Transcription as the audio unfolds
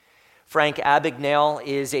Frank Abagnale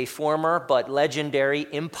is a former but legendary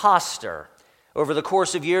imposter. Over the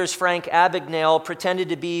course of years, Frank Abagnale pretended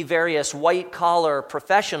to be various white-collar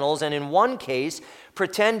professionals, and in one case,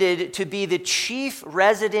 pretended to be the chief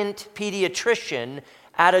resident pediatrician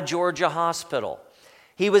at a Georgia hospital.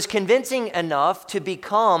 He was convincing enough to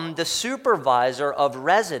become the supervisor of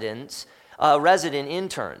resident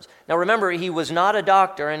interns. Now remember, he was not a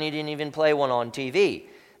doctor, and he didn't even play one on TV.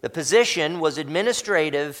 The position was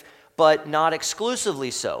administrative, but not exclusively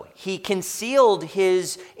so. He concealed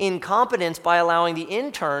his incompetence by allowing the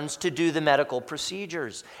interns to do the medical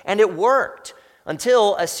procedures. And it worked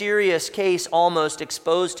until a serious case almost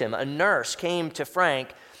exposed him. A nurse came to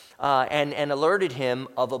Frank and alerted him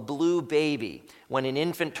of a blue baby. When an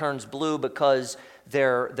infant turns blue because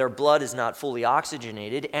their blood is not fully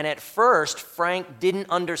oxygenated. And at first, Frank didn't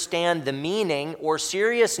understand the meaning or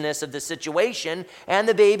seriousness of the situation, and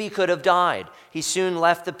the baby could have died. He soon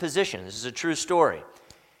left the position. This is a true story.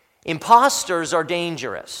 Imposters are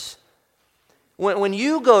dangerous. When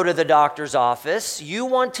you go to the doctor's office, you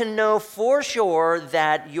want to know for sure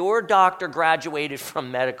that your doctor graduated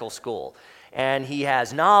from medical school and he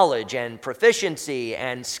has knowledge and proficiency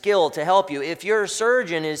and skill to help you. If your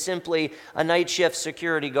surgeon is simply a night shift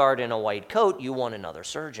security guard in a white coat, you want another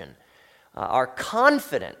surgeon. Our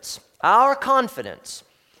confidence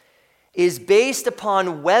is based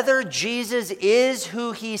upon whether Jesus is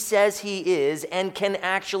who he says he is and can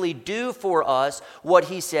actually do for us what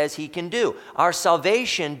he says he can do. Our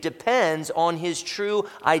salvation depends on his true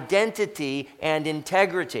identity and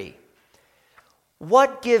integrity.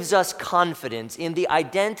 What gives us confidence in the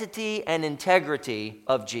identity and integrity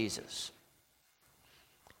of Jesus?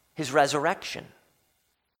 His resurrection.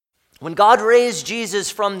 When God raised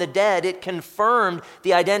Jesus from the dead, it confirmed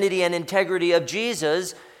the identity and integrity of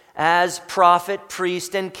Jesus as prophet,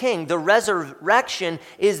 priest, and king. The resurrection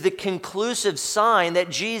is the conclusive sign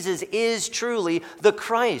that Jesus is truly the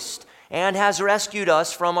Christ and has rescued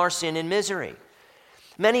us from our sin and misery.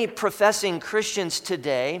 Many professing Christians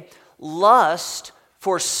today lust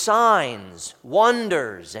for signs,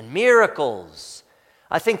 wonders, and miracles.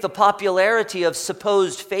 I think the popularity of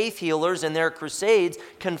supposed faith healers and their crusades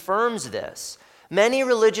confirms this. Many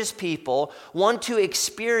religious people want to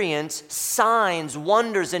experience signs,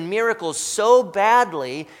 wonders, and miracles so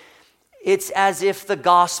badly, it's as if the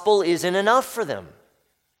gospel isn't enough for them.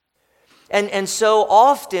 And so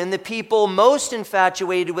often, the people most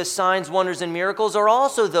infatuated with signs, wonders, and miracles are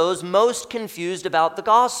also those most confused about the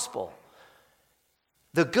gospel.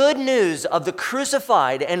 The good news of the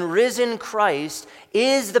crucified and risen Christ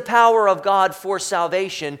is the power of God for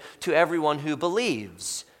salvation to everyone who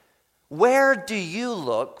believes. Where do you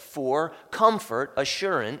look for comfort,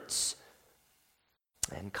 assurance,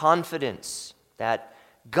 and confidence that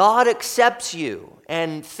God accepts you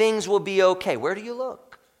and things will be okay? Where do you look?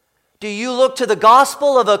 Do you look to the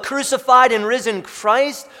gospel of a crucified and risen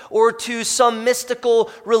Christ or to some mystical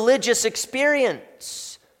religious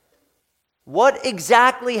experience? What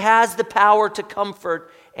exactly has the power to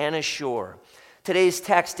comfort and assure? Today's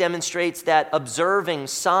text demonstrates that observing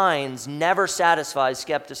signs never satisfies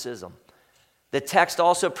skepticism. The text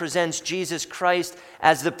also presents Jesus Christ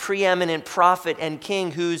as the preeminent prophet and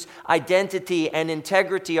king whose identity and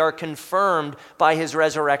integrity are confirmed by his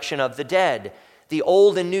resurrection of the dead. The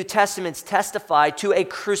Old and New Testaments testify to a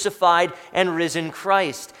crucified and risen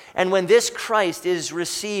Christ. And when this Christ is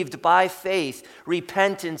received by faith,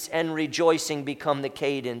 repentance and rejoicing become the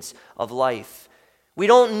cadence of life. We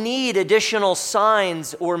don't need additional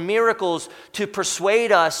signs or miracles to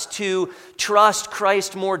persuade us to trust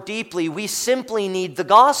Christ more deeply. We simply need the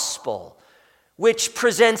gospel, which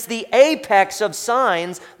presents the apex of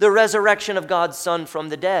signs, the resurrection of God's Son from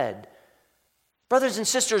the dead. Brothers and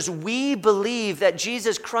sisters, we believe that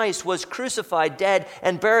Jesus Christ was crucified, dead,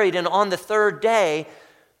 and buried, and on the third day,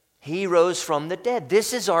 he rose from the dead.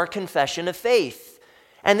 This is our confession of faith.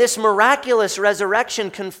 And this miraculous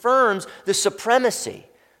resurrection confirms the supremacy,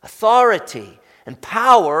 authority, and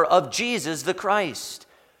power of Jesus the Christ.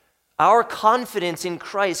 Our confidence in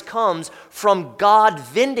Christ comes from God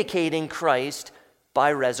vindicating Christ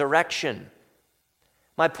by resurrection.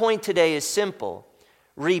 My point today is simple.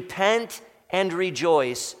 Repent and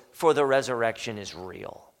rejoice, for the resurrection is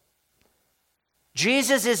real.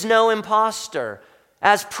 Jesus is no imposter.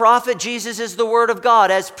 As prophet, Jesus is the Word of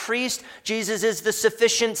God. As priest, Jesus is the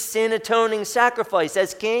sufficient sin-atoning sacrifice.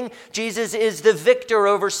 As king, Jesus is the victor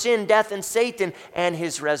over sin, death, and Satan, and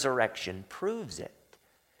his resurrection proves it.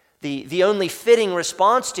 The only fitting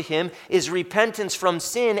response to him is repentance from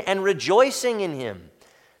sin and rejoicing in him.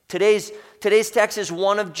 Today's text is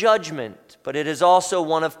one of judgment, but it is also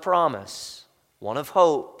one of promise, one of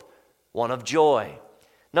hope, one of joy.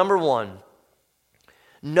 Number one,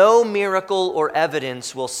 no miracle or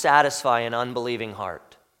evidence will satisfy an unbelieving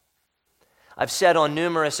heart. I've said on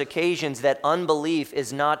numerous occasions that unbelief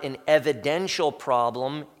is not an evidential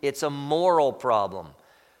problem, it's a moral problem.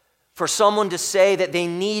 For someone to say that they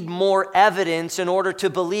need more evidence in order to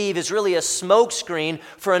believe is really a smokescreen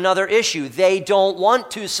for another issue. They don't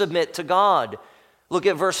want to submit to God. Look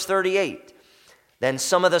at verse 38. Then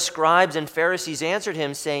some of the scribes and Pharisees answered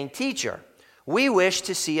him, saying, "Teacher, we wish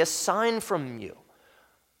to see a sign from you."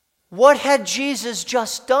 What had Jesus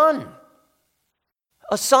just done?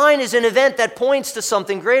 A sign is an event that points to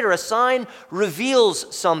something greater. A sign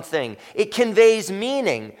reveals something. It conveys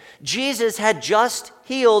meaning. Jesus had just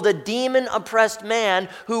healed a demon-oppressed man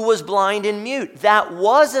who was blind and mute. That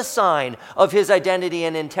was a sign of his identity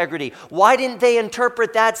and integrity. Why didn't they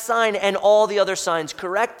interpret that sign and all the other signs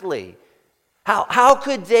correctly? How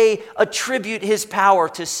could they attribute his power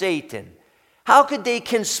to Satan? How could they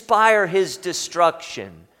conspire his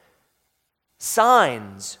destruction?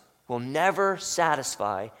 Signs will never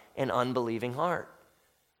satisfy an unbelieving heart.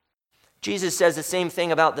 Jesus says the same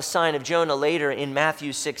thing about the sign of Jonah later in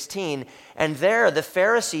Matthew 16, and there the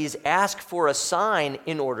Pharisees ask for a sign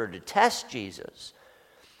in order to test Jesus.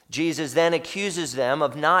 Jesus then accuses them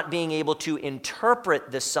of not being able to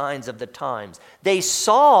interpret the signs of the times. They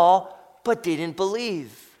saw, but didn't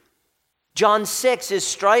believe. John 6 is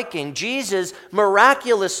striking. Jesus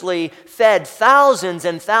miraculously fed thousands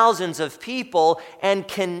and thousands of people and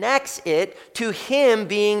connects it to him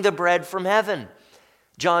being the bread from heaven.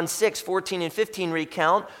 John 6, 14 and 15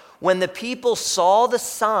 recount, when the people saw the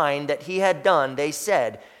sign that he had done, they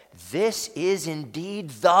said, "This is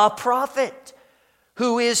indeed the prophet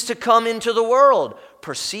who is to come into the world."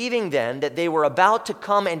 Perceiving then that they were about to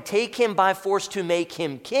come and take him by force to make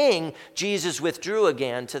him king, Jesus withdrew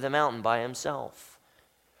again to the mountain by himself.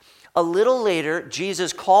 A little later,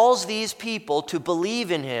 Jesus calls these people to believe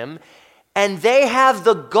in him, and they have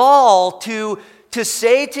the gall to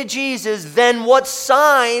say to Jesus, "Then what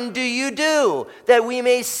sign do you do that we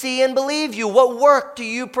may see and believe you? What work do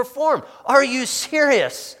you perform? Are you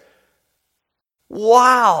serious?"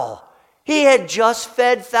 Wow. He had just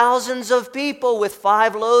fed thousands of people with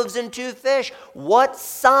 5 loaves and 2 fish. What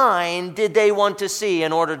sign did they want to see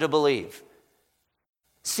in order to believe?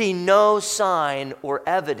 See, no sign or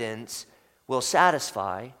evidence will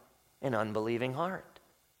satisfy an unbelieving heart.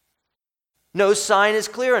 No sign is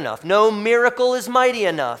clear enough. No miracle is mighty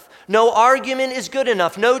enough. No argument is good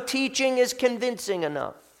enough. No teaching is convincing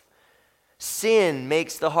enough. Sin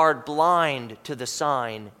makes the heart blind to the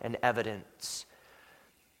sign and evidence.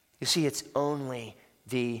 You see, it's only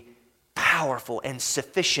the powerful and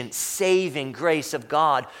sufficient saving grace of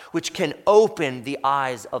God which can open the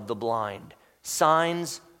eyes of the blind.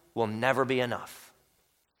 Signs will never be enough.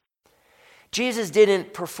 Jesus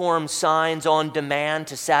didn't perform signs on demand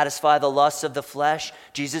to satisfy the lusts of the flesh.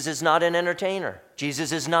 Jesus is not an entertainer.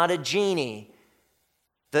 Jesus is not a genie.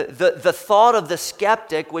 The thought of the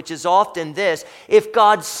skeptic, which is often this, if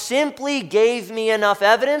God simply gave me enough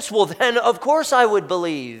evidence, well then of course I would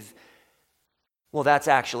believe. Well, that's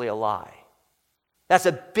actually a lie. That's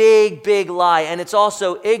a big, big lie, and it's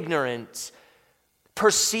also ignorance.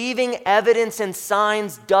 Perceiving evidence and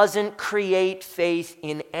signs doesn't create faith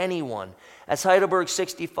in anyone. As Heidelberg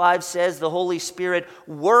 65 says, the Holy Spirit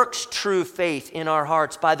works true faith in our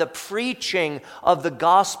hearts by the preaching of the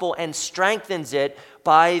gospel and strengthens it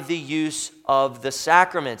by the use of the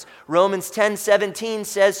sacraments. Romans 10:17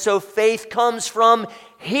 says, so faith comes from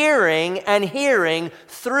hearing, and hearing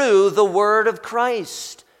through the word of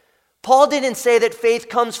Christ. Paul didn't say that faith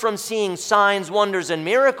comes from seeing signs, wonders, and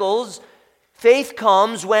miracles. Faith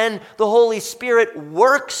comes when the Holy Spirit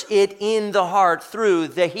works it in the heart through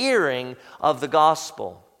the hearing of the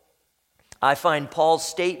gospel. I find Paul's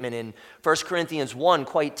statement in 1 Corinthians 1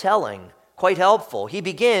 quite telling, quite helpful. He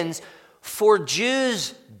begins, for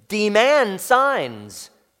Jews demand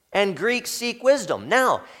signs and Greeks seek wisdom.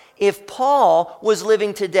 Now, if Paul was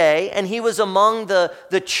living today and he was among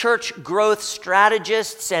the church growth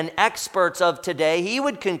strategists and experts of today, he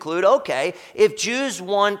would conclude, okay, if Jews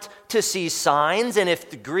want to see signs and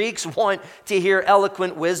if the Greeks want to hear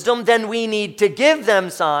eloquent wisdom, then we need to give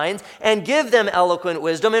them signs and give them eloquent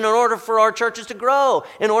wisdom in order for our churches to grow,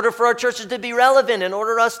 in order for our churches to be relevant, in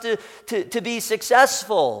order for us to be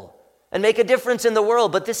successful and make a difference in the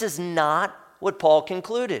world. But this is not what Paul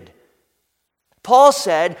concluded. Paul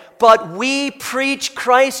said, but we preach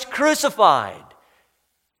Christ crucified.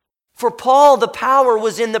 For Paul, the power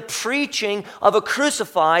was in the preaching of a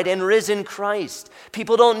crucified and risen Christ.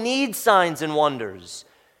 People don't need signs and wonders.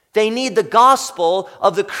 They need the gospel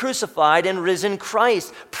of the crucified and risen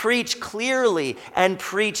Christ, preached clearly and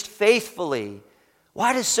preached faithfully.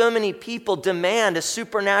 Why do so many people demand a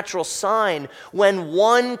supernatural sign when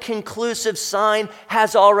one conclusive sign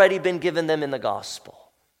has already been given them in the gospel?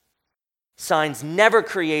 Signs never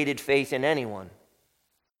created faith in anyone.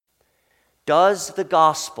 Does the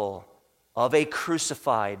gospel of a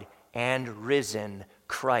crucified and risen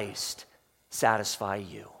Christ satisfy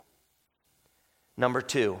you? Number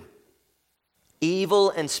 2, evil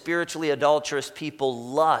and spiritually adulterous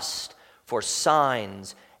people lust for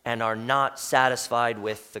signs and are not satisfied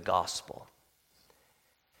with the gospel.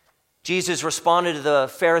 Jesus responded to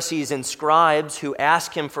the Pharisees and scribes who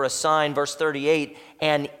asked him for a sign. Verse 38,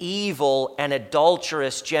 an evil and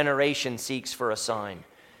adulterous generation seeks for a sign.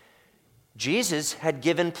 Jesus had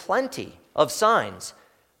given plenty of signs,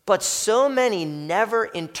 but so many never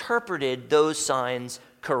interpreted those signs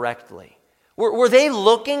correctly. Were they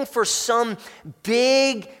looking for some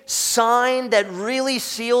big sign that really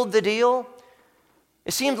sealed the deal?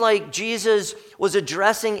 It seemed like Jesus was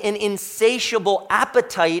addressing an insatiable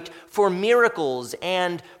appetite for miracles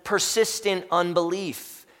and persistent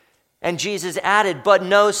unbelief. And Jesus added, but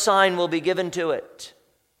no sign will be given to it.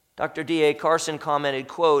 Dr. D.A. Carson commented,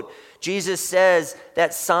 quote, Jesus says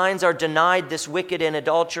that signs are denied this wicked and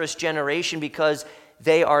adulterous generation because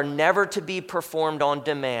they are never to be performed on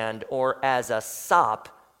demand or as a sop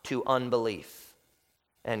to unbelief,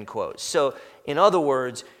 end quote. So, in other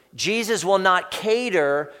words, Jesus will not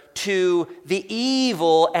cater to the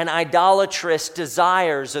evil and idolatrous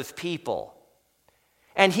desires of people.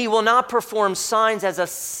 And he will not perform signs as a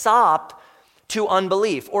sop to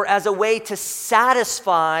unbelief or as a way to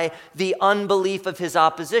satisfy the unbelief of his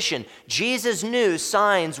opposition. Jesus knew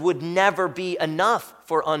signs would never be enough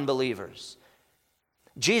for unbelievers.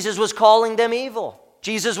 Jesus was calling them evil.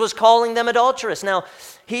 Jesus was calling them adulterous. Now,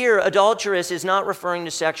 here, adulterous is not referring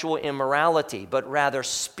to sexual immorality, but rather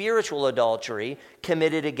spiritual adultery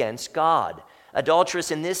committed against God.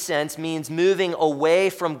 Adulterous in this sense means moving away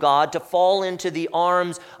from God to fall into the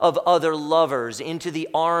arms of other lovers, into the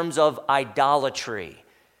arms of idolatry.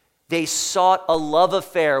 They sought a love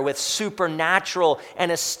affair with supernatural and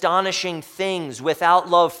astonishing things without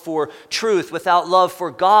love for truth, without love for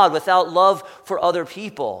God, without love for other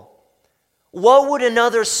people. What would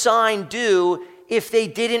another sign do if they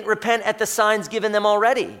didn't repent at the signs given them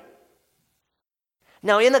already?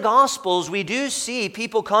 Now, in the Gospels, we do see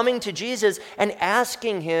people coming to Jesus and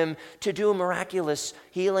asking him to do miraculous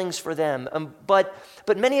healings for them. But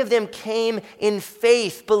many of them came in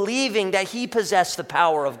faith, believing that he possessed the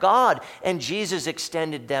power of God, and Jesus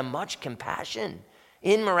extended them much compassion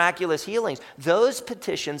in miraculous healings. Those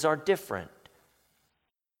petitions are different.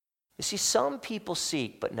 You see, some people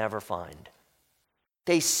seek but never find.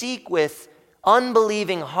 They seek with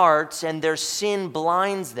unbelieving hearts, and their sin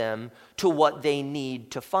blinds them to what they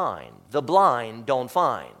need to find. The blind don't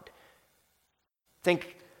find.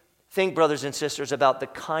 Think, brothers and sisters, about the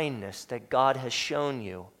kindness that God has shown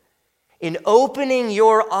you in opening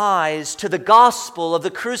your eyes to the gospel of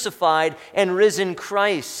the crucified and risen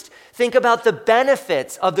Christ. Think about the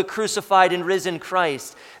benefits of the crucified and risen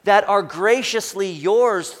Christ that are graciously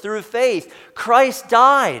yours through faith. Christ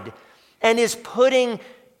died and is putting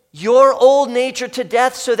your old nature to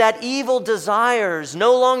death so that evil desires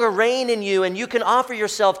no longer reign in you, and you can offer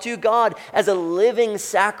yourself to God as a living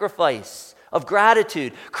sacrifice of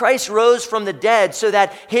gratitude. Christ rose from the dead so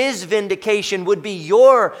that his vindication would be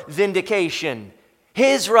your vindication.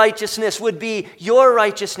 His righteousness would be your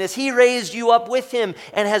righteousness. He raised you up with him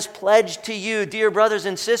and has pledged to you, dear brothers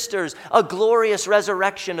and sisters, a glorious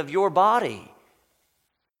resurrection of your body.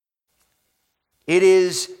 It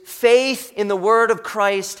is faith in the word of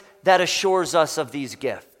Christ that assures us of these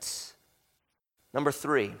gifts. Number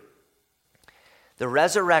 3, the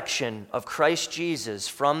resurrection of Christ Jesus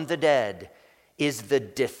from the dead is the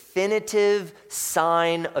definitive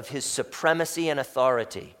sign of his supremacy and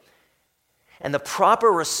authority. And the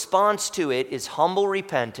proper response to it is humble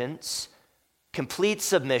repentance, complete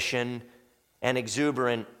submission, and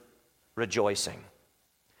exuberant rejoicing.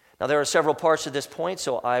 Now, there are several parts to this point,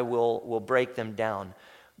 so I will break them down.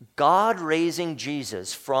 God raising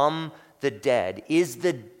Jesus from the dead is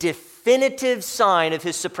the definitive sign of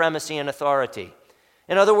his supremacy and authority.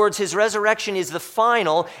 In other words, his resurrection is the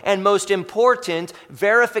final and most important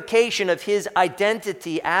verification of his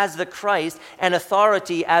identity as the Christ and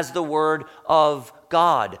authority as the Word of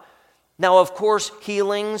God. Now, of course,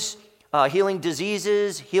 healing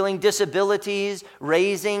diseases, healing disabilities,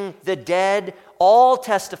 raising the dead, all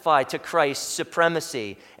testify to Christ's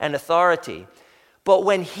supremacy and authority. But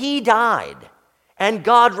when he died and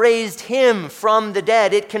God raised him from the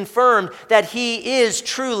dead, it confirmed that he is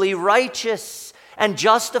truly righteous and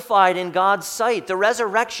justified in God's sight. The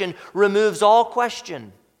resurrection removes all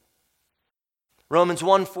question. Romans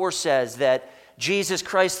 1:4 says that Jesus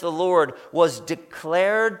Christ the Lord was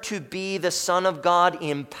declared to be the Son of God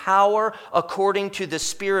in power according to the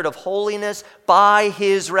Spirit of holiness by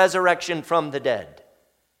his resurrection from the dead.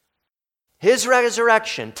 His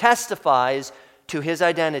resurrection testifies to his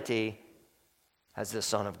identity as the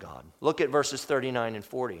Son of God. Look at verses 39 and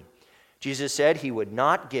 40. Jesus said he would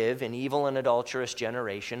not give an evil and adulterous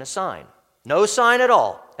generation a sign. No sign at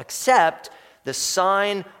all, except the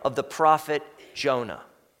sign of the prophet Jonah.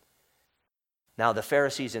 Now, the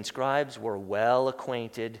Pharisees and scribes were well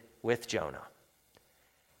acquainted with Jonah.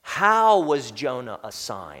 How was Jonah a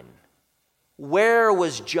sign? Where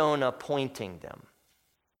was Jonah pointing them?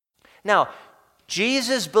 Now,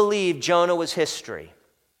 Jesus believed Jonah was history.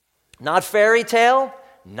 Not fairy tale,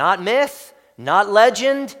 not myth, not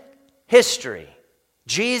legend, history.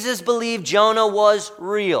 Jesus believed Jonah was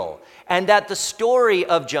real and that the story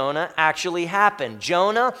of Jonah actually happened.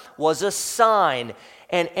 Jonah was a sign,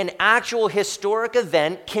 an actual historic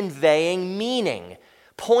event conveying meaning,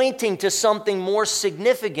 pointing to something more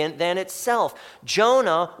significant than itself.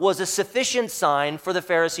 Jonah was a sufficient sign for the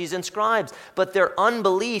Pharisees and scribes, but their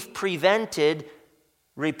unbelief prevented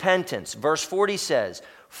repentance. Verse 40 says,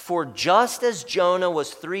 "For just as Jonah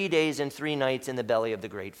was 3 days and 3 nights in the belly of the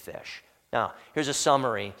great fish." Now, here's a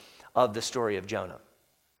summary of the story of Jonah.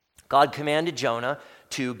 God commanded Jonah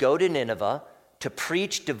to go to Nineveh to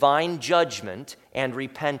preach divine judgment and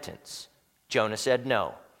repentance. Jonah said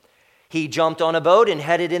no. He jumped on a boat and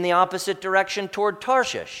headed in the opposite direction toward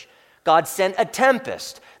Tarshish. God sent a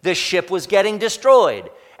tempest. The ship was getting destroyed.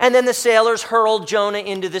 And then the sailors hurled Jonah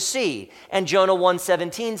into the sea. And Jonah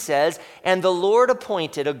 1:17 says, "And the Lord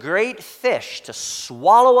appointed a great fish to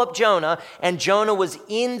swallow up Jonah, and Jonah was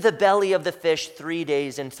in the belly of the fish 3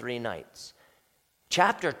 days and 3 nights."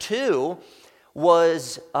 Chapter 2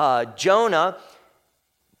 was Jonah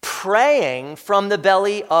praying from the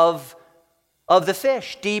belly of the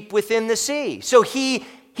fish, deep within the sea. So he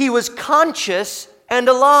was conscious and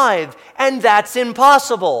alive, and that's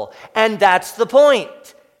impossible. And that's the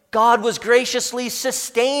point. God was graciously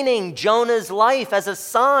sustaining Jonah's life as a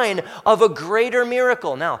sign of a greater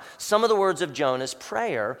miracle. Now, some of the words of Jonah's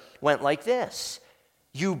prayer went like this: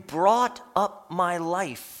 "You brought up my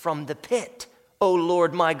life from the pit, O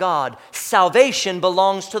Lord my God. Salvation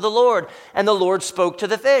belongs to the Lord." And the Lord spoke to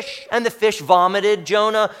the fish, and the fish vomited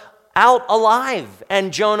Jonah out alive.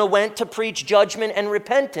 And Jonah went to preach judgment and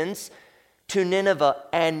repentance to Nineveh,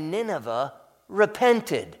 and Nineveh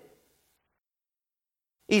repented.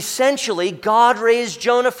 Essentially, God raised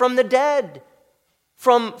Jonah from the dead,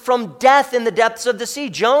 from death in the depths of the sea.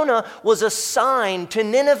 Jonah was a sign to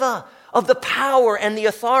Nineveh of the power and the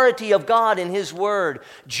authority of God in his word.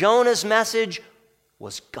 Jonah's message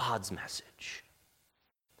was God's message.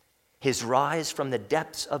 His rise from the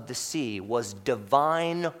depths of the sea was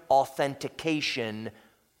divine authentication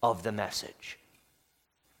of the message.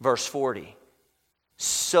 Verse 40,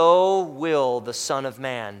 "So will the Son of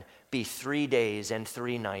Man be 3 days and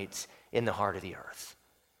 3 nights in the heart of the earth."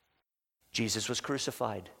 Jesus was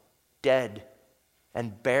crucified, dead,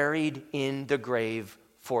 and buried in the grave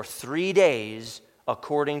for 3 days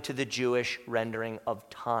according to the Jewish rendering of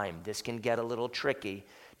time. This can get a little tricky.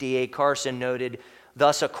 D.A. Carson noted,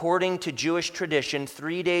 "Thus, according to Jewish tradition,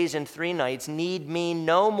 3 days and 3 nights need mean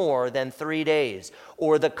no more than 3 days,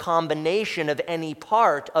 or the combination of any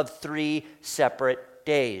part of 3 separate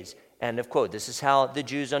days." End of quote. This is how the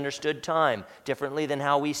Jews understood time, differently than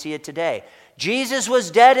how we see it today. Jesus was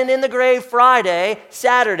dead and in the grave Friday,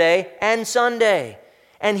 Saturday, and Sunday,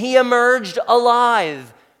 and he emerged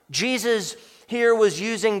alive. Jesus here was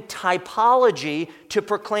using typology to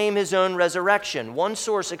proclaim his own resurrection. One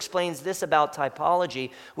source explains this about typology,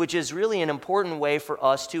 which is really an important way for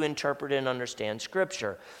us to interpret and understand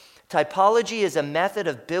Scripture. Typology is a method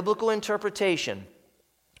of biblical interpretation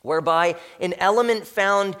whereby an element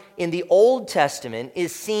found in the Old Testament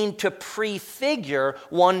is seen to prefigure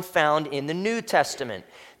one found in the New Testament.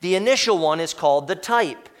 The initial one is called the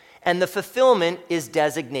type, and the fulfillment is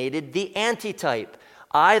designated the antitype.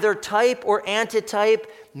 Either type or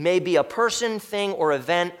antitype may be a person, thing, or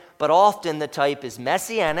event, but often the type is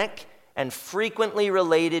messianic and frequently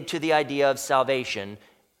related to the idea of salvation.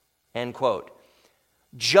 End quote.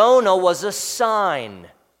 Jonah was a sign,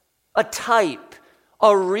 a type,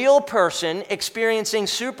 a real person experiencing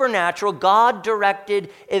supernatural,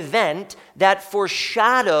 God-directed event that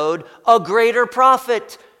foreshadowed a greater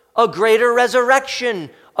prophet, a greater resurrection,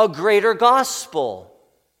 a greater gospel.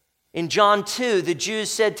 In John 2, the Jews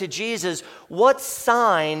said to Jesus, "What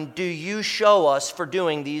sign do you show us for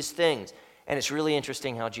doing these things?" And it's really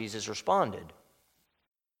interesting how Jesus responded.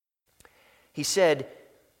 He said,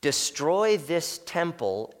 "Destroy this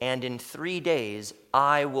temple, and in 3 days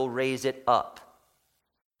I will raise it up."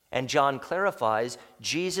 And John clarifies,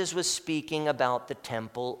 Jesus was speaking about the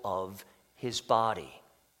temple of his body.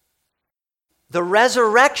 The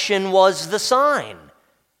resurrection was the sign.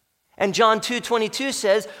 And John 2:22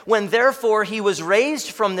 says, "When therefore he was raised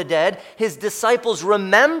from the dead, his disciples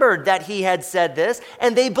remembered that he had said this,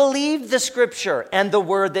 and they believed the scripture and the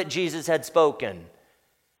word that Jesus had spoken."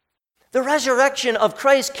 The resurrection of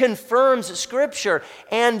Christ confirms scripture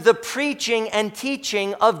and the preaching and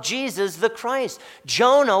teaching of Jesus the Christ.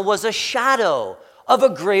 Jonah was a shadow of a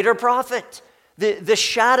greater prophet. The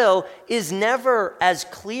shadow is never as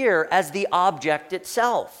clear as the object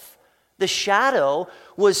itself. The shadow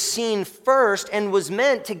was seen first and was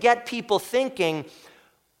meant to get people thinking,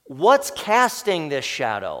 what's casting this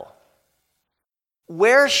shadow?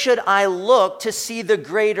 Where should I look to see the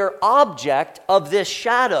greater object of this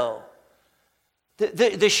shadow?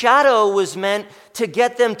 The shadow was meant to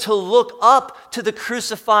get them to look up to the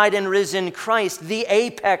crucified and risen Christ, the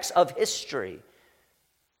apex of history.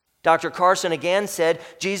 Dr. Carson again said,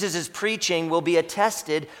 Jesus' preaching will be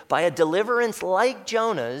attested by a deliverance like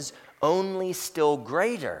Jonah's, only still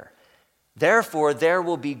greater. Therefore, there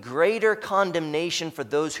will be greater condemnation for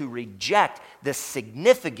those who reject the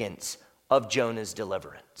significance of Jonah's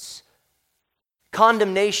deliverance.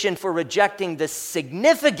 Condemnation for rejecting the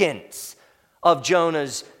significance of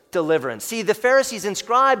Jonah's deliverance. See, the Pharisees and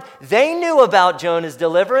scribes, they knew about Jonah's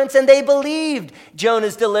deliverance and they believed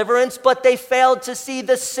Jonah's deliverance, but they failed to see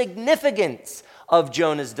the significance of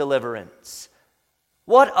Jonah's deliverance.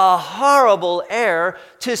 What a horrible error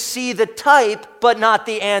to see the type but not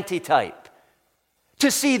the antitype.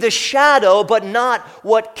 To see the shadow but not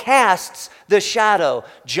what casts the shadow.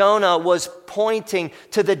 Jonah was pointing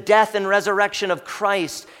to the death and resurrection of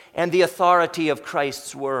Christ and the authority of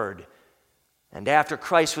Christ's word. And after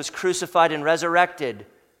Christ was crucified and resurrected,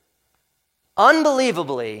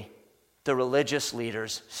 unbelievably, the religious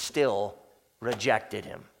leaders still rejected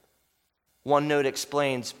him. One note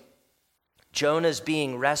explains, Jonah's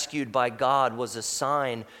being rescued by God was a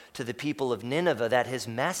sign to the people of Nineveh that his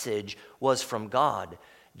message was from God.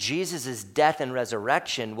 Jesus' death and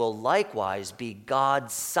resurrection will likewise be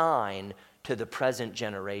God's sign to the present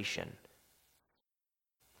generation.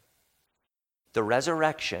 The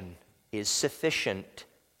resurrection is sufficient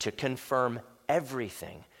to confirm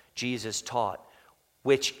everything Jesus taught,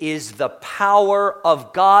 which is the power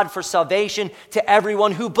of God for salvation to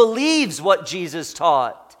everyone who believes what Jesus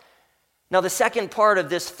taught. Now, the second part of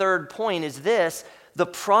this third point is this: the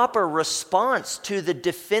proper response to the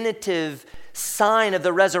definitive sign of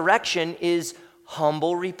the resurrection is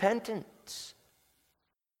humble repentance,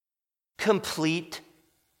 complete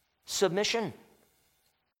submission,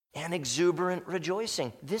 and exuberant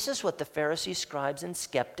rejoicing. This is what the Pharisees, scribes, and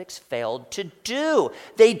skeptics failed to do.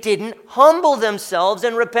 They didn't humble themselves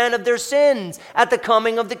and repent of their sins at the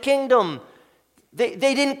coming of the kingdom. They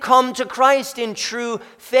didn't come to Christ in true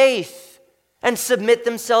faith and submit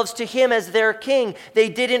themselves to him as their king. They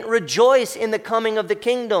didn't rejoice in the coming of the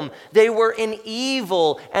kingdom. They were an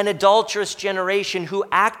evil and adulterous generation who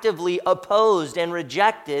actively opposed and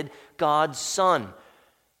rejected God's Son.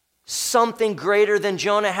 Something greater than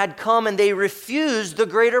Jonah had come, and they refused the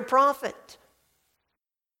greater prophet.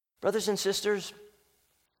 Brothers and sisters,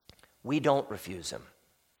 we don't refuse him.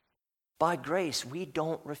 By grace, we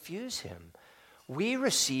don't refuse him. We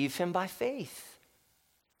receive him by faith.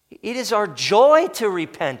 It is our joy to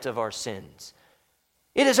repent of our sins.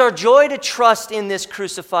 It is our joy to trust in this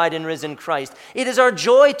crucified and risen Christ. It is our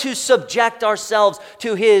joy to subject ourselves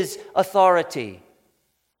to his authority.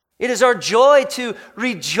 It is our joy to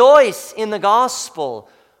rejoice in the gospel.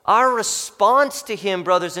 Our response to him,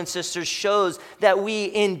 brothers and sisters, shows that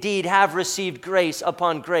we indeed have received grace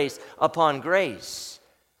upon grace upon grace.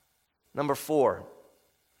 Number 4.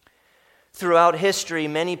 Throughout history,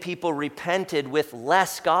 many people repented with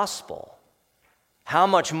less gospel. How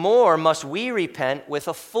much more must we repent with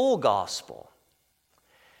a full gospel?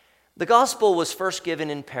 The gospel was first given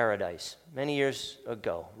in paradise many years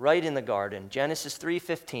ago, right in the garden. Genesis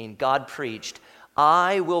 3:15, God preached,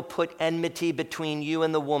 I will put enmity between you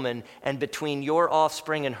and the woman, and between your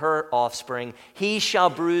offspring and her offspring. He shall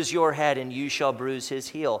bruise your head, and you shall bruise his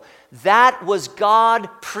heel. That was God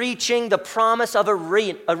preaching the promise of a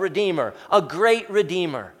redeemer, a great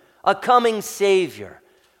redeemer, a coming Savior,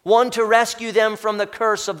 one to rescue them from the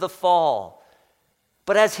curse of the fall.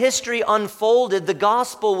 But as history unfolded, the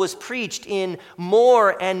gospel was preached in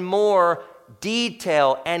more and more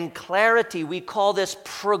detail and clarity. We call this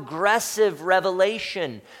progressive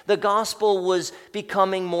revelation. The gospel was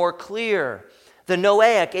becoming more clear. The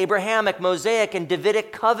Noahic, Abrahamic, Mosaic, and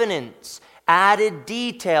Davidic covenants added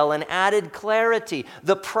detail and added clarity.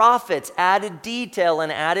 The prophets added detail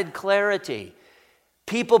and added clarity.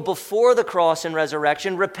 People before the cross and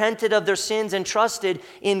resurrection repented of their sins and trusted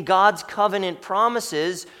in God's covenant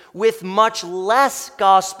promises with much less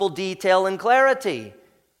gospel detail and clarity.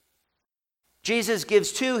 Jesus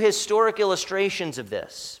gives two historic illustrations of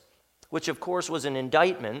this, which of course was an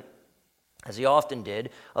indictment, as he often did,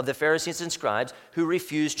 of the Pharisees and scribes who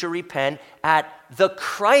refused to repent at the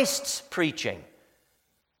Christ's preaching.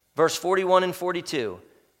 Verse 41 and 42.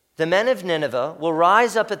 The men of Nineveh will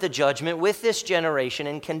rise up at the judgment with this generation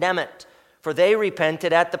and condemn it, for they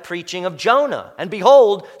repented at the preaching of Jonah. And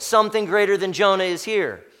behold, something greater than Jonah is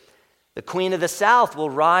here. The queen of the south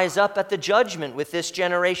will rise up at the judgment with this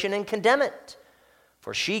generation and condemn it,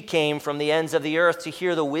 for she came from the ends of the earth to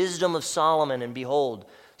hear the wisdom of Solomon, and behold,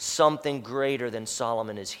 something greater than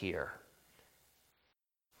Solomon is here.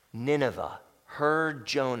 Nineveh heard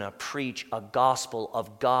Jonah preach a gospel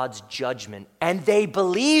of God's judgment, and they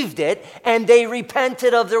believed it, and they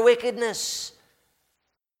repented of their wickedness.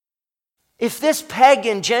 If this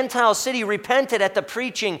pagan Gentile city repented at the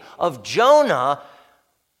preaching of Jonah,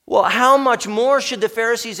 well, how much more should the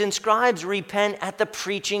Pharisees and scribes repent at the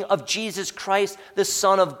preaching of Jesus Christ, the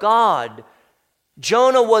Son of God?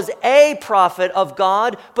 Jonah was a prophet of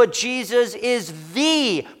God, but Jesus is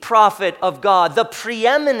the prophet of God, the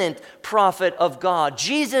preeminent prophet of God.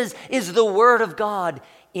 Jesus is the Word of God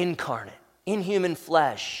incarnate, in human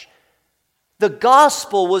flesh. The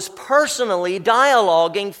gospel was personally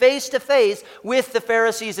dialoguing face to face with the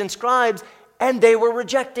Pharisees and scribes, and they were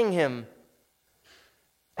rejecting him.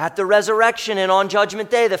 At the resurrection and on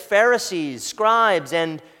Judgment Day, the Pharisees, scribes,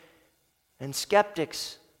 and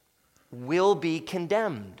skeptics will be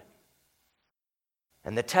condemned.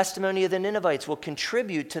 And the testimony of the Ninevites will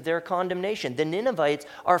contribute to their condemnation. The Ninevites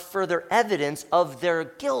are further evidence of their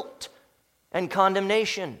guilt and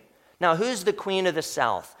condemnation. Now, who's the queen of the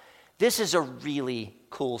south? This is a really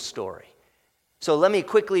cool story. So let me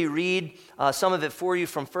quickly read some of it for you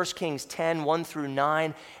from 1 Kings 10, 1 through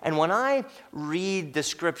 9. And when I read the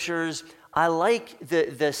scriptures, I like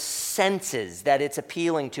the senses that it's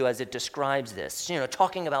appealing to as it describes this. You know,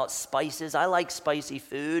 talking about spices. I like spicy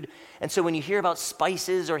food. And so when you hear about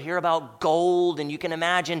spices or hear about gold and you can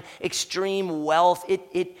imagine extreme wealth,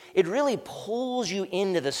 it really pulls you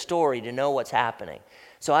into the story to know what's happening.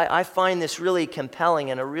 So I find this really compelling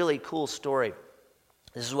and a really cool story.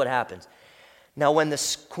 This is what happens. Now, when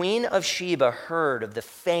the queen of Sheba heard of the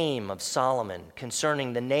fame of Solomon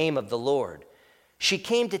concerning the name of the Lord, she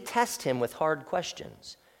came to test him with hard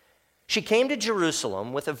questions. She came to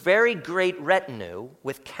Jerusalem with a very great retinue,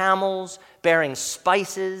 with camels bearing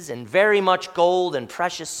spices and very much gold and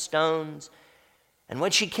precious stones. And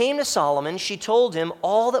when she came to Solomon, she told him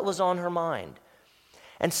all that was on her mind.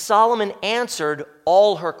 And Solomon answered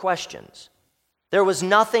all her questions. There was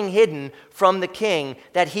nothing hidden from the king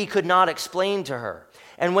that he could not explain to her.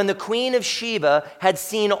 And when the queen of Sheba had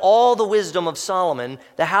seen all the wisdom of Solomon,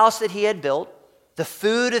 the house that he had built, the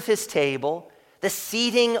food of his table, the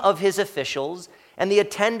seating of his officials, and the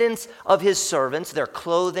attendance of his servants, their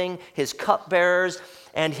clothing, his cupbearers,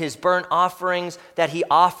 and his burnt offerings that he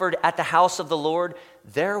offered at the house of the Lord,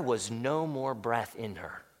 there was no more breath in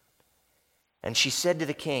her. And she said to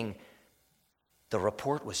the king, "The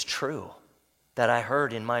report was true that I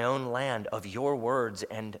heard in my own land of your words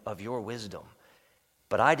and of your wisdom.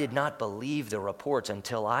 But I did not believe the reports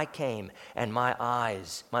until I came and my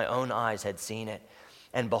own eyes had seen it.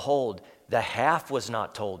 And behold, the half was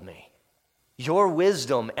not told me. Your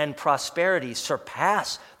wisdom and prosperity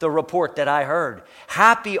surpass the report that I heard.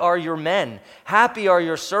 Happy are your men, happy are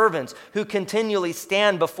your servants who continually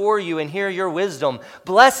stand before you and hear your wisdom.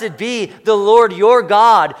 Blessed be the Lord your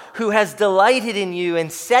God, who has delighted in you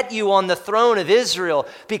and set you on the throne of Israel.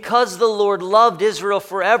 Because the Lord loved Israel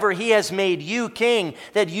forever, he has made you king,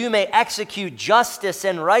 that you may execute justice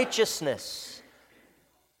and righteousness."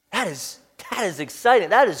 That is exciting.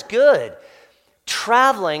 That is good.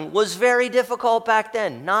 Traveling was very difficult back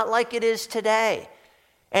then, not like it is today.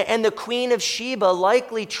 And the Queen of Sheba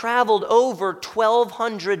likely traveled over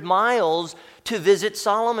 1,200 miles to visit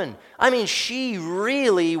Solomon. I mean, she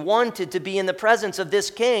really wanted to be in the presence of this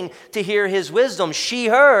king to hear his wisdom. She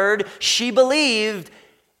heard, she believed,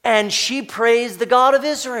 and she praised the God of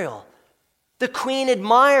Israel. The queen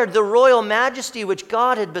admired the royal majesty which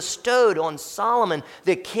God had bestowed on Solomon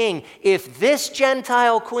the king. If this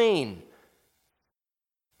Gentile queen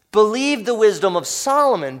believed the wisdom of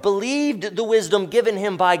Solomon, believed the wisdom given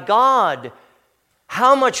him by God,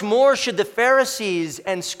 how much more should the Pharisees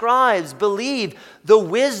and scribes believe the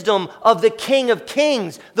wisdom of the King of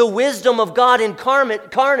Kings, the wisdom of God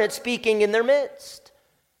incarnate speaking in their midst?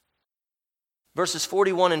 Verses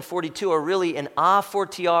 41 and 42 are really an a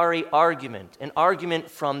fortiori argument, an argument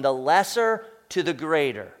from the lesser to the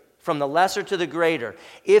greater. From the lesser to the greater.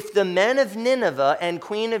 If the men of Nineveh and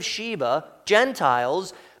Queen of Sheba,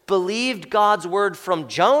 Gentiles, believed God's word from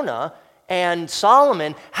Jonah and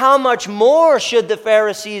Solomon, how much more should the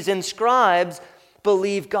Pharisees and scribes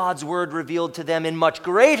believe God's word revealed to them in much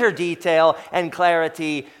greater detail and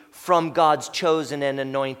clarity from God's chosen and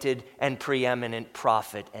anointed and preeminent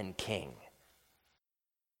prophet and king?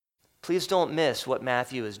 Please don't miss what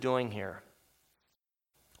Matthew is doing here.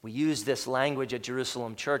 We use this language at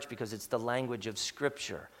Jerusalem Church because it's the language of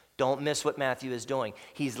Scripture. Don't miss what Matthew is doing.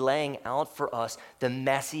 He's laying out for us the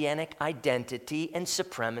messianic identity and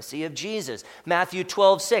supremacy of Jesus. Matthew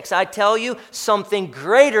 12:6, I tell you, something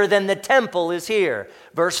greater than the temple is here.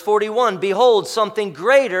 Verse 41, behold, something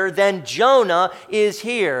greater than Jonah is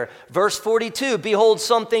here. Verse 42, behold,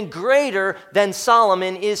 something greater than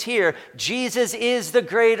Solomon is here. Jesus is the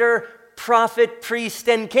greater prophet, priest,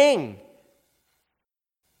 and king.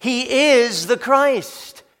 He is the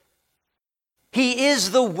Christ. He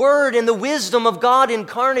is the Word and the wisdom of God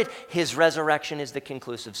incarnate. His resurrection is the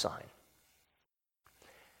conclusive sign.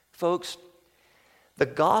 Folks, the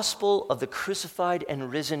gospel of the crucified and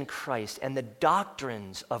risen Christ and the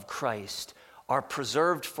doctrines of Christ are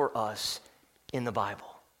preserved for us in the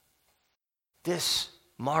Bible. This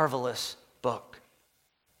marvelous book.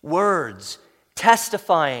 Words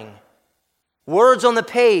testifying, words on the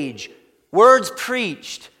page, words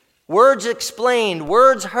preached, words explained,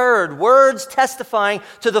 words heard, words testifying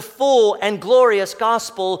to the full and glorious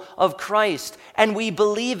gospel of Christ. And we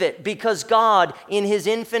believe it because God, in His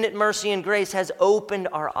infinite mercy and grace, has opened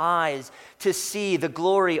our eyes to see the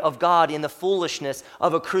glory of God in the foolishness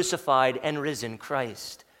of a crucified and risen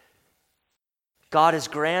Christ. God has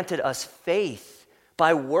granted us faith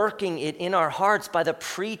by working it in our hearts by the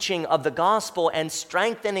preaching of the gospel and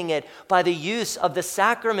strengthening it by the use of the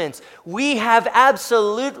sacraments. We have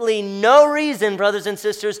absolutely no reason, brothers and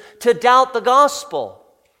sisters, to doubt the gospel.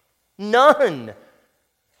 None.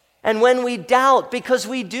 And when we doubt, because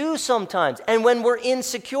we do sometimes, and when we're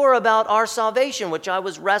insecure about our salvation, which I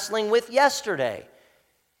was wrestling with yesterday,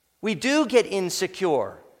 we do get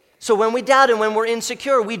insecure. So when we doubt and when we're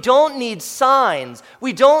insecure, we don't need signs.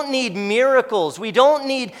 We don't need miracles. We don't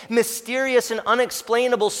need mysterious and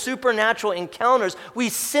unexplainable supernatural encounters. We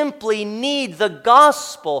simply need the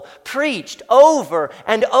gospel preached over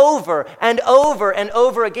and over and over and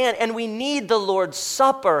over again. And we need the Lord's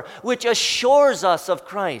Supper, which assures us of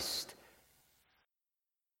Christ.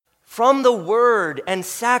 From the word and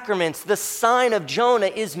sacraments, the sign of Jonah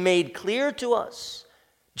is made clear to us.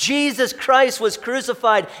 Jesus Christ was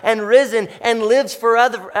crucified and risen and lives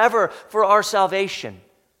forever for our salvation.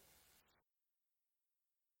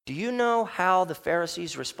 Do you know how the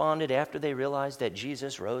Pharisees responded after they realized that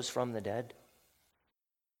Jesus rose from the dead?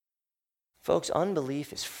 Folks,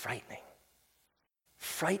 unbelief is frightening.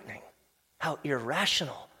 Frightening. How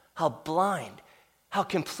irrational, how blind, how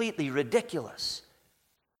completely ridiculous.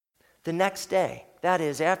 The next day, that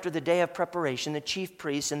is, after the day of preparation, the chief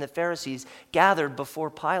priests and the Pharisees gathered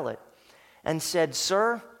before Pilate and said,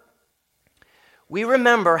 Sir, we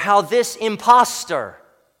remember how this impostor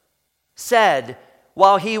said,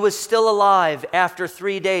 while he was still alive, after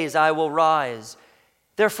 3 days I will rise.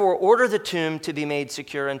 Therefore, order the tomb to be made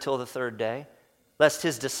secure until the third day, lest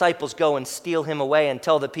his disciples go and steal him away and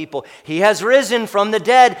tell the people, he has risen from the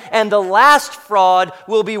dead, and the last fraud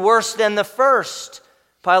will be worse than the first.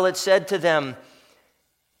 Pilate said to them,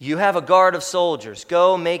 you have a guard of soldiers.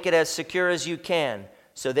 Go, make it as secure as you can.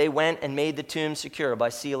 So they went and made the tomb secure by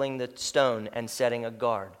sealing the stone and setting a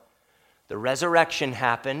guard. The resurrection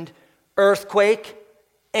happened, earthquake,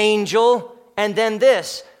 angel, and then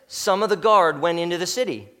this. Some of the guard went into the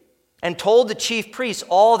city and told the chief priests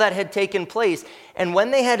all that had taken place. And when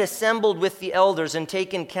they had assembled with the elders and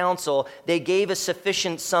taken counsel, they gave a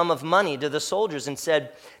sufficient sum of money to the soldiers and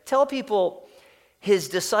said, tell people, his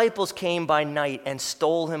disciples came by night and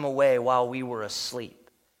stole him away while we were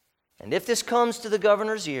asleep. And if this comes to the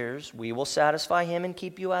governor's ears, we will satisfy him and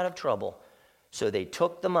keep you out of trouble. So they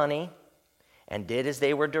took the money and did as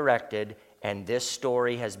they were directed, and this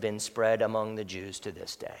story has been spread among the Jews to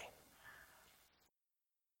this day.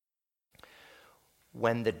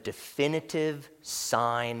 when the definitive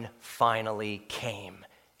sign finally came.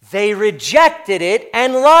 They rejected it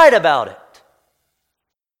and lied about it.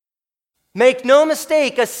 Make no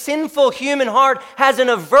mistake, a sinful human heart has an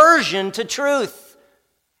aversion to truth.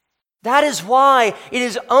 That is why it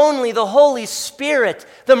is only the Holy Spirit,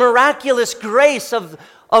 the miraculous grace of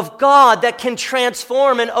God, that can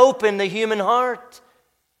transform and open the human heart.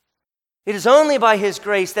 It is only by His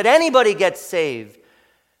grace that anybody gets saved.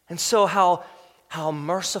 And so how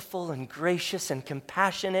merciful and gracious and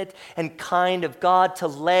compassionate and kind of God to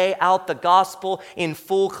lay out the gospel in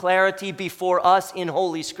full clarity before us in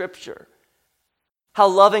Holy Scripture. How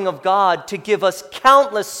loving of God to give us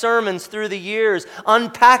countless sermons through the years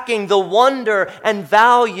unpacking the wonder and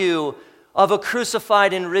value of a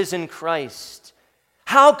crucified and risen Christ.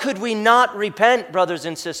 How could we not repent, brothers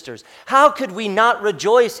and sisters? How could we not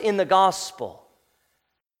rejoice in the gospel?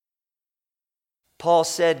 Paul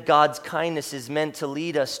said God's kindness is meant to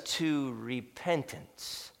lead us to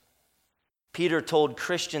repentance. Peter told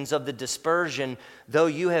Christians of the dispersion, though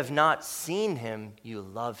you have not seen Him, you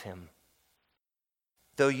love Him.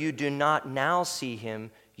 Though you do not now see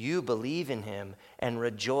Him, you believe in Him and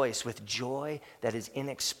rejoice with joy that is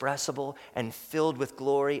inexpressible and filled with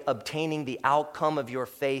glory, obtaining the outcome of your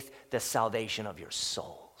faith, the salvation of your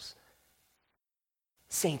souls.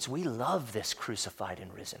 Saints, we love this crucified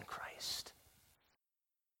and risen Christ.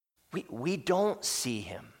 We don't see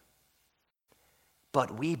Him,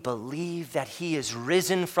 but we believe that He is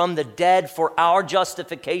risen from the dead for our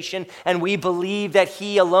justification, and we believe that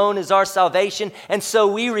He alone is our salvation, and so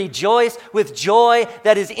we rejoice with joy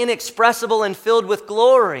that is inexpressible and filled with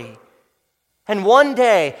glory. And one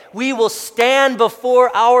day we will stand before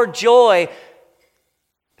our joy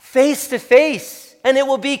face to face, and it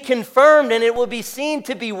will be confirmed and it will be seen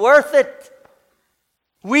to be worth it.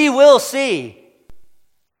 We will see.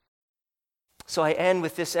 So I end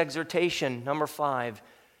with this exhortation, number 5,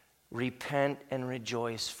 repent and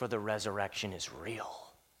rejoice, for the resurrection is real.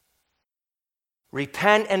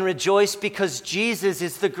 Repent and rejoice because Jesus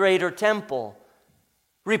is the greater temple.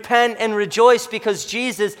 Repent and rejoice because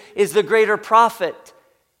Jesus is the greater prophet.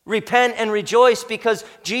 Repent and rejoice because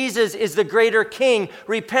Jesus is the greater king.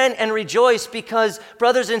 Repent and rejoice because,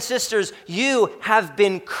 brothers and sisters, you have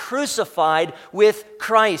been crucified with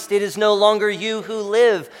Christ. It is no longer you who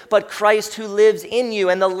live, but Christ who lives in you.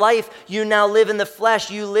 And the life you now live in the flesh,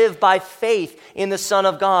 you live by faith in the Son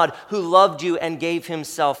of God who loved you and gave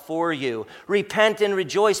Himself for you. Repent and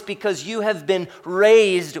rejoice because you have been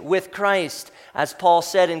raised with Christ. As Paul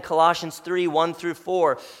said in Colossians 3, 1 through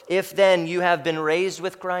 4, if then you have been raised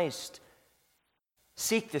with Christ,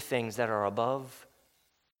 seek the things that are above,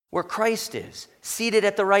 where Christ is, seated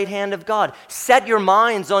at the right hand of God. Set your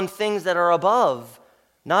minds on things that are above,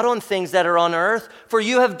 not on things that are on earth, for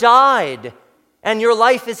you have died, and your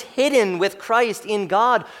life is hidden with Christ in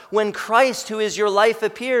God. When Christ, who is your life,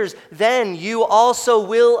 appears, then you also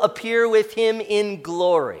will appear with Him in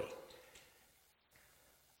glory.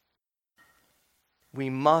 We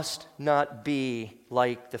must not be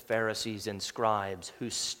like the Pharisees and scribes who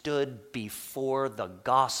stood before the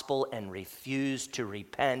gospel and refused to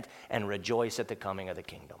repent and rejoice at the coming of the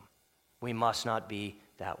kingdom. We must not be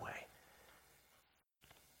that way.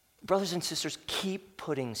 Brothers and sisters, keep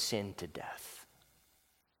putting sin to death.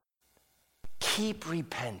 Keep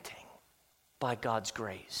repenting by God's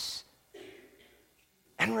grace.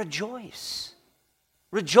 And rejoice.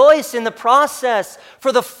 Rejoice in the process,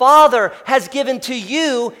 for the Father has given to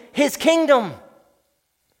you His kingdom.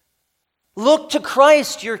 Look to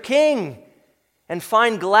Christ, your King, and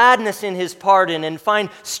find gladness in His pardon and find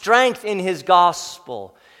strength in His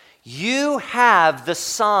gospel. You have the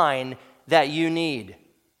sign that you need.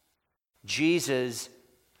 Jesus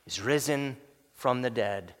is risen from the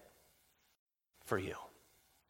dead for you.